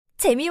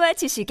재미와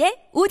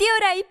지식의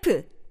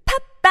오디오라이프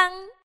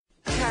팝빵.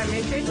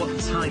 What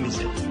time is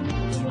it?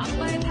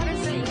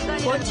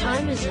 What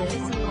time is it?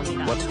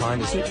 What time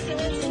is it?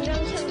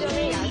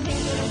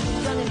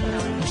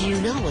 Do you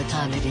know what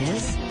time it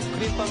is?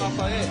 크리스탄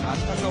아빠의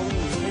안타까운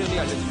사연이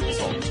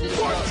알려지면서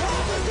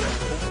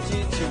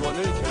복지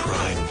지원을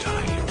Prime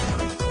time.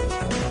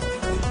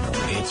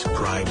 It's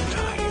prime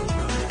time.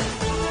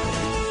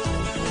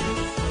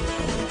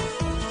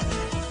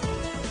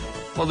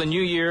 Well, the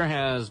new year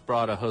has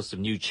brought a host of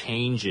new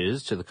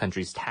changes to the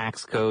country's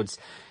tax codes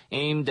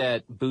aimed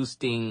at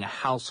boosting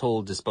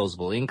household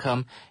disposable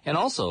income and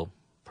also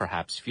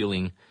perhaps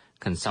fueling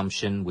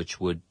consumption, which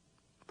would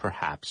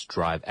perhaps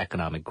drive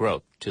economic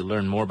growth. To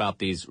learn more about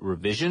these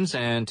revisions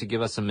and to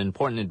give us some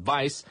important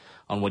advice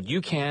on what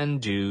you can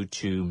do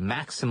to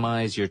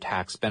maximize your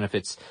tax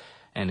benefits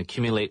and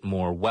accumulate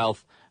more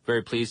wealth,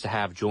 very pleased to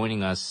have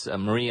joining us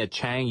Maria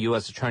Chang,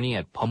 U.S. Attorney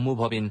at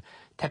법무법인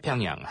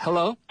태평양.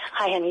 Hello.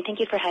 Hi, Henry. Thank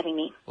you for having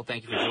me. Well,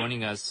 thank you for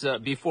joining us.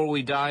 Before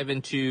we dive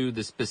into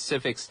the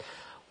specifics,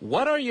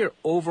 what are your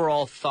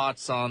overall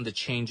thoughts on the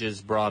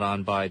changes brought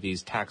on by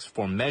these tax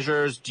reform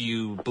measures? Do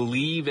you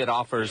believe it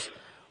offers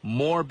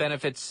more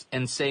benefits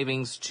and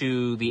savings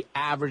to the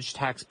average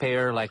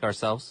taxpayer like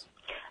ourselves?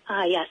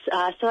 Yes.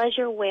 So as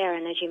you're aware,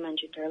 and as you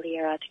mentioned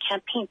earlier, the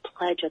campaign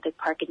pledge of the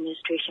Park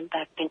administration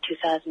back in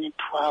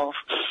 2012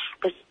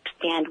 was to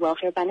expand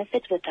welfare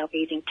benefits without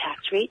raising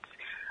tax rates.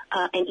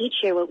 And each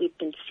year what we've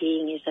been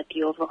seeing is that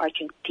the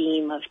overarching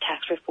theme of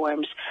tax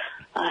reforms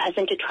has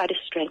been to try to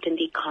strengthen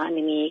the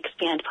economy,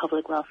 expand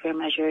public welfare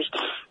measures,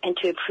 and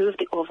to improve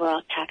the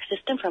overall tax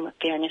system from a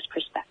fairness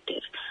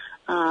perspective.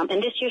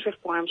 And this year's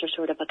reforms are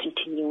sort of a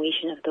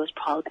continuation of those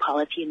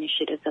policy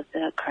initiatives of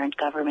the current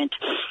government.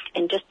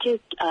 And just to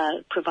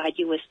provide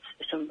you with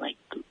some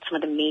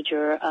of the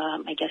major,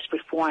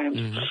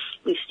 reforms,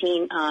 we've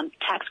seen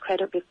tax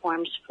credit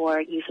reforms for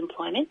youth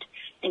employment.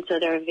 And so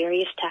there are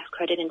various tax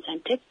credit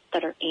incentives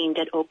that are aimed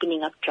at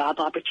opening up job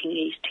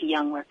opportunities to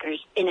young workers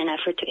in an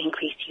effort to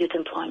increase youth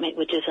employment,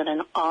 which is at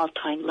an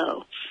all-time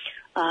low.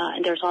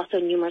 And there's also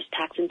numerous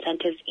tax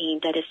incentives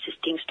aimed at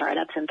assisting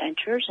startups and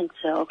ventures. And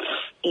so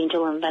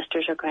angel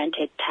investors are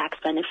granted tax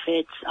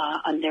benefits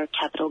on their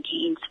capital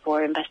gains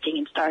for investing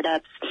in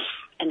startups.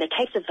 And the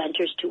types of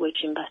ventures to which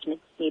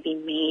investments may be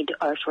made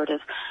are sort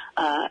of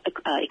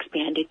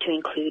expanded to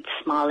include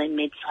small and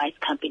mid-sized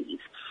companies.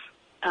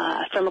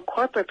 From a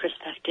corporate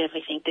perspective,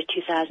 I think the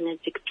 2016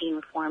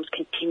 reforms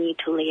continue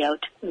to lay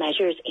out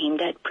measures aimed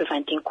at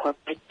preventing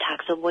corporate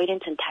tax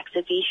avoidance and tax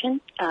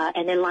evasion.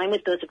 And in line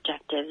with those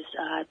objectives,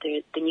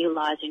 the new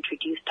laws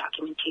introduce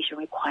documentation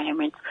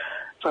requirements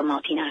for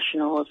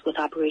multinationals with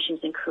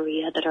operations in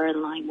Korea that are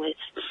in line with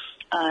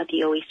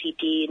the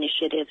OECD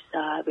initiatives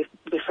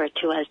referred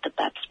to as the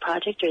BEPS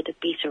project, or the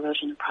Base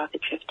Erosion and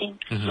Profit Shifting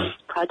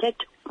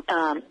project.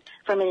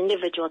 From an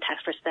individual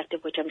tax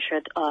perspective, which I'm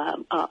sure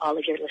all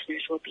of your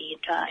listeners will be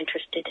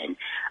interested in,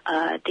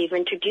 they've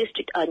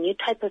introduced a new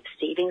type of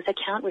savings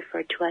account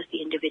referred to as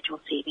the individual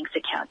savings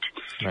account,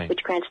 Right.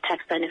 which grants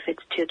tax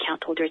benefits to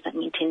account holders that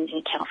maintain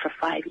an account for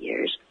 5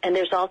 years. And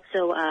there's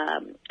also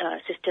a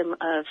system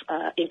of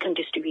income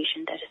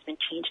distribution that has been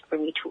changed for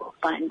mutual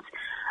funds.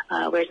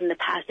 Whereas in the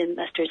past,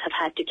 investors have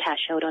had to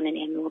cash out on an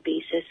annual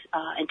basis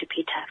and to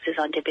pay taxes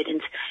on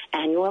dividends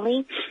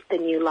annually. The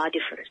new law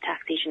defers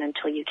taxation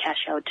until you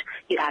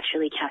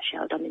actually cash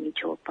out on the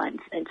mutual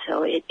funds. And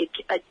so it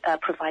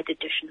provides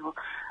additional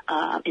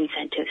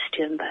incentives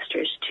to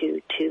investors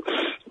to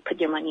put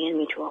their money in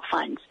mutual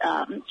funds.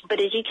 But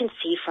as you can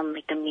see from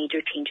the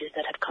major changes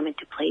that have come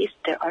into place,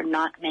 there are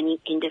not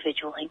many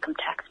individual income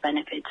tax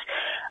benefits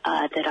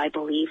that I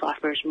believe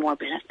offers more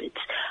benefits.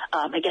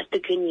 I guess the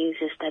good news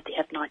is that they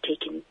have not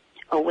taken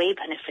away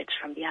benefits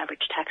from the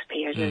average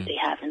taxpayers as they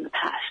have in the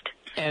past.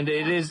 And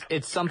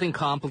it's something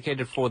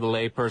complicated for the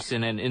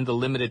layperson, and in the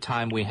limited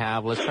time we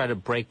have, let's try to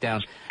break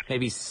down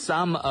maybe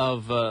some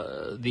of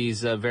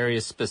these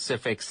various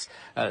specifics.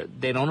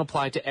 They don't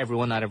apply to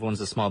everyone. Not everyone's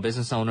a small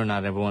business owner.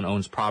 Not everyone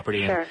owns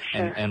property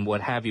and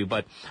what have you.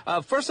 But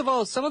first of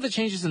all, some of the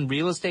changes in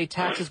real estate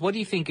taxes, what do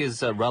you think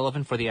is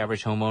relevant for the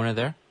average homeowner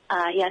there?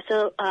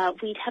 So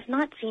we have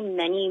not seen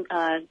many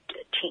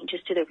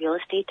changes to the real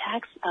estate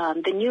tax.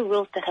 The new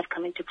rules that have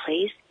come into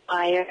place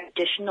require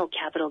additional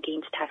capital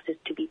gains taxes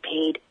to be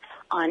paid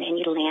on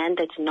any land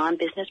that's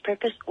non-business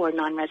purpose or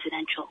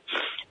non-residential.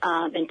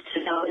 And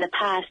so in the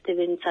past, they've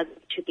been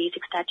subject to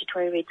basic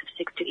statutory rates of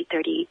 6 to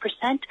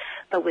 38%,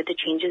 but with the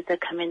changes that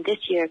come in this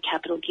year,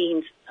 capital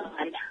gains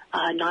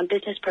on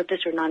non-business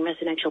purpose or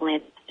non-residential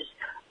land,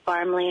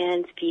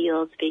 farmlands,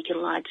 fields, vacant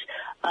lots,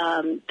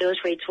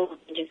 those rates will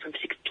range from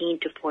 16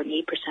 to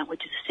 48%,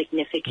 which is a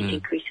significant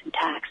increase in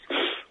tax.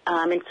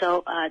 And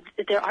so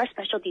there are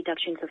special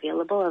deductions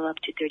available of up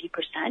to 30%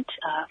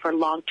 for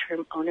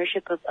long-term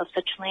ownership of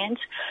such lands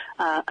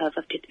of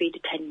up to 3 to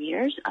 10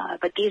 years.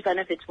 But these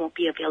benefits won't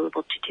be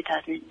available to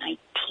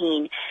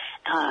 2019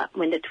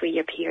 when the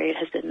 3-year period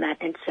has been met.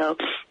 And so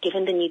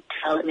given the new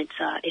developments,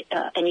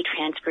 any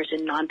transfers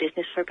in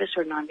non-business purpose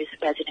or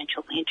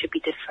non-residential land should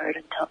be deferred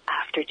until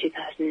after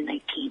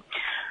 2019.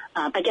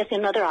 I guess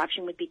another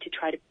option would be to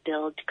try to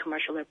build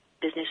commercial or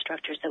business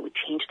structures that would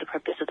change the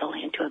purpose of the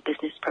land to a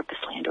business purpose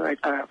land or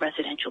a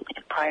residential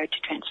land prior to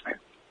transfer.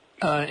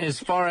 As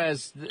far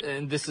as,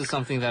 and this is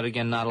something that,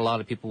 again, not a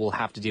lot of people will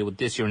have to deal with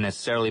this year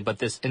necessarily, but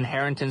this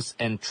inheritance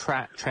and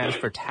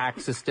transfer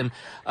tax system,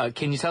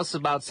 can you tell us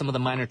about some of the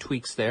minor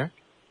tweaks there?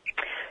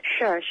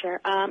 Sure.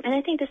 And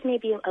I think this may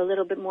be a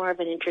little bit more of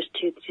an interest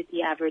to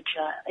the average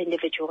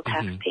individual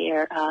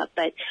taxpayer,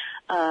 but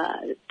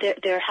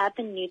there have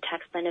been new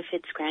tax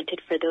benefits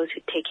granted for those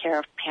who take care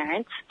of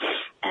parents.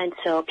 And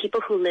so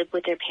people who live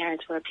with their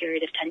parents for a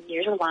period of 10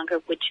 years or longer,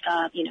 which,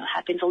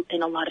 happens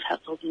in a lot of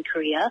households in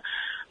Korea,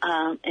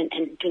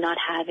 and do not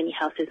have any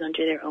houses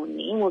under their own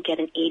name will get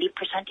an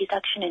 80%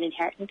 deduction in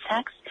inheritance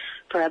tax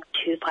for up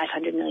to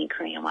 500 million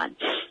Korean won,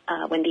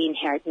 when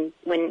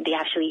they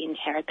actually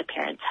inherit the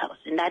parent's house.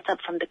 And that's up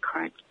from the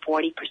current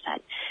 40%.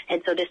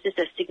 And so this is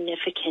a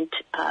significant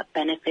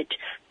benefit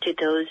to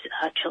those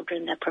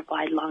children that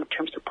provide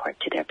long-term support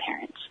to their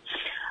parents.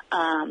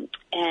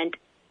 And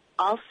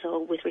also,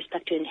 with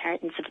respect to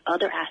inheritance of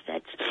other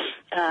assets,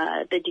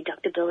 the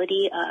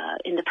deductibility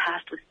in the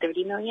past was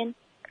 30 million.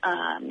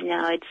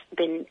 Now it's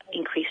been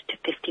increased to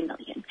 50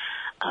 million.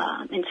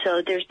 And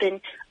so there's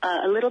been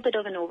a little bit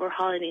of an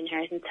overhaul in the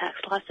inheritance tax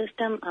law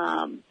system,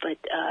 but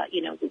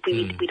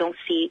we don't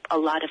see a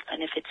lot of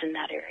benefits in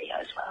that area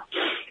as well.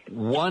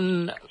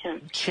 One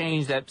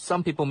change that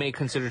some people may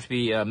consider to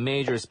be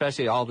major,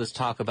 especially all this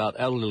talk about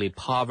elderly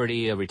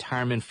poverty,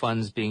 retirement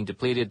funds being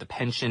depleted, the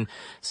pension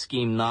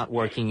scheme not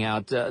working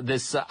out.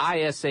 This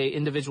ISA,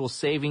 individual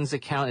savings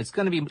account, it's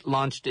going to be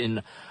launched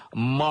in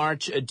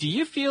March. Do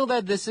you feel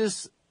that this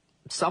is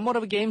somewhat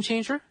of a game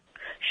changer?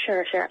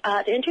 Sure.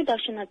 The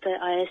introduction of the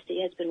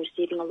ISD has been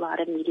receiving a lot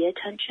of media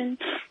attention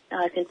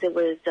since it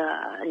was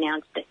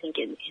announced, I think,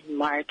 in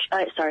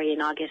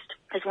August,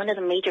 as one of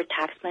the major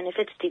tax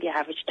benefits to the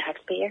average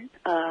taxpayer.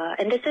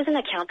 And this is an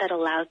account that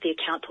allows the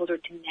account holder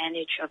to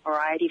manage a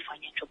variety of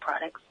financial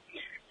products,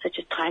 such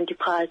as time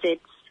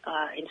deposits,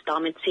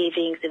 installment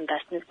savings,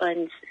 investment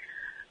funds,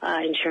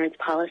 insurance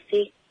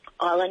policy,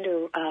 all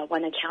under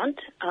one account.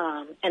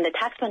 And the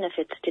tax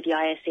benefits to the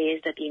ISA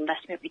is that the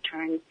investment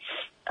return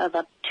of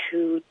up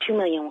to 2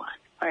 million won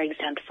are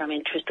exempt from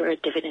interest or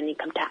dividend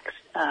income tax.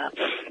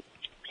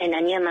 And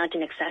any amount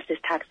in excess is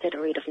taxed at a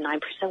rate of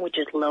 9%, which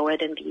is lower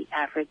than the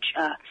average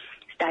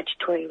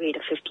statutory rate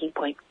of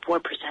 15.4%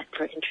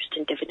 for interest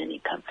and dividend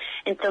income.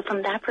 And so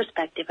from that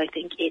perspective, I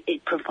think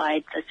it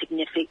provides a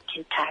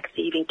significant tax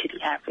saving to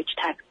the average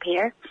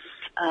taxpayer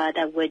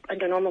that would,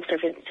 under normal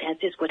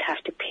circumstances, would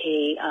have to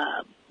pay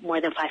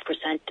more than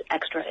 5%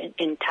 extra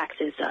in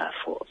taxes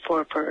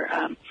for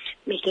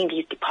making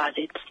these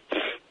deposits.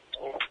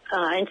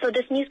 And so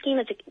this new scheme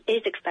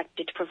is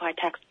expected to provide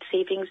tax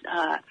savings,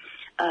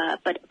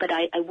 but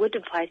I would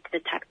advise the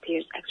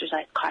taxpayers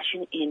exercise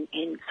caution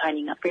in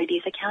signing up for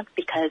these accounts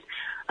because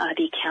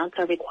the accounts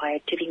are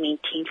required to be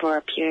maintained for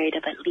a period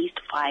of at least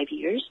 5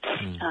 years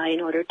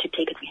in order to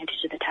take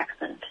advantage of the tax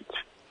benefits.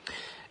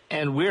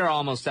 And we're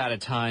almost out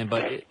of time,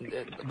 but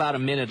about a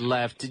minute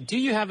left. Do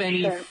you have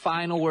any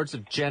final words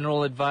of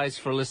general advice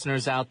for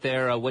listeners out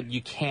there, what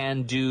you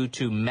can do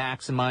to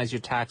maximize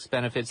your tax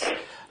benefits,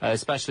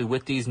 especially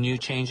with these new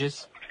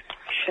changes?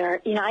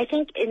 Sure. I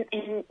think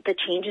in the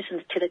changes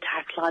to the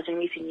tax laws in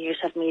recent years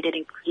have made it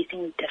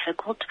increasingly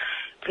difficult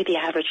for the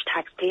average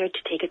taxpayer to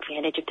take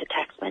advantage of the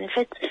tax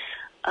benefits.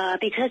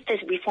 Because the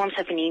reforms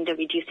have been aimed at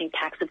reducing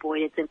tax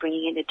avoidance and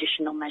bringing in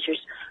additional measures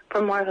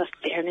from more of a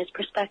fairness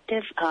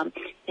perspective.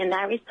 In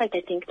that respect,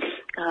 I think,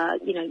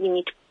 you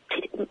need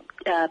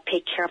to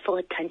pay careful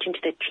attention to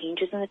the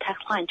changes in the tax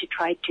law and to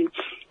try to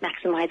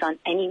maximize on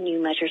any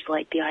new measures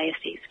like the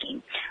ISA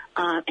scheme.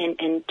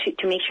 And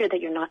to make sure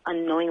that you're not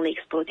unknowingly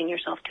exposing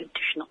yourself to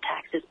additional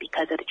taxes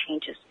because of the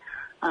changes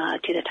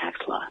to the tax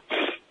law.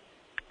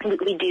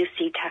 We do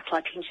see tax law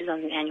changes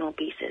on an annual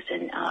basis,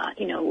 and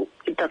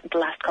the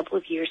last couple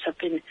of years have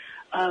been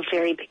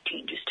very big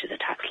changes to the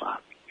tax law.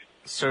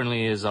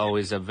 Certainly is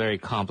always a very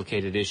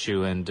complicated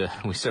issue, and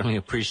we certainly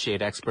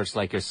appreciate experts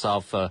like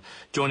yourself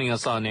joining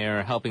us on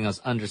air, helping us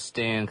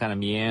understand, kind of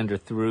meander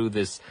through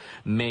this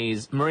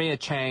maze. Maria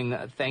Chang,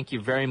 thank you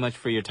very much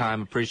for your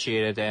time.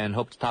 Appreciate it, and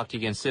hope to talk to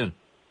you again soon.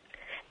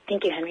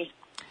 Thank you, Henry.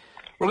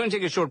 We're going to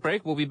take a short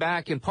break. We'll be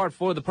back in part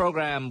 4 of the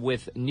program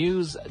with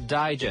News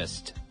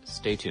Digest.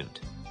 Stay tuned.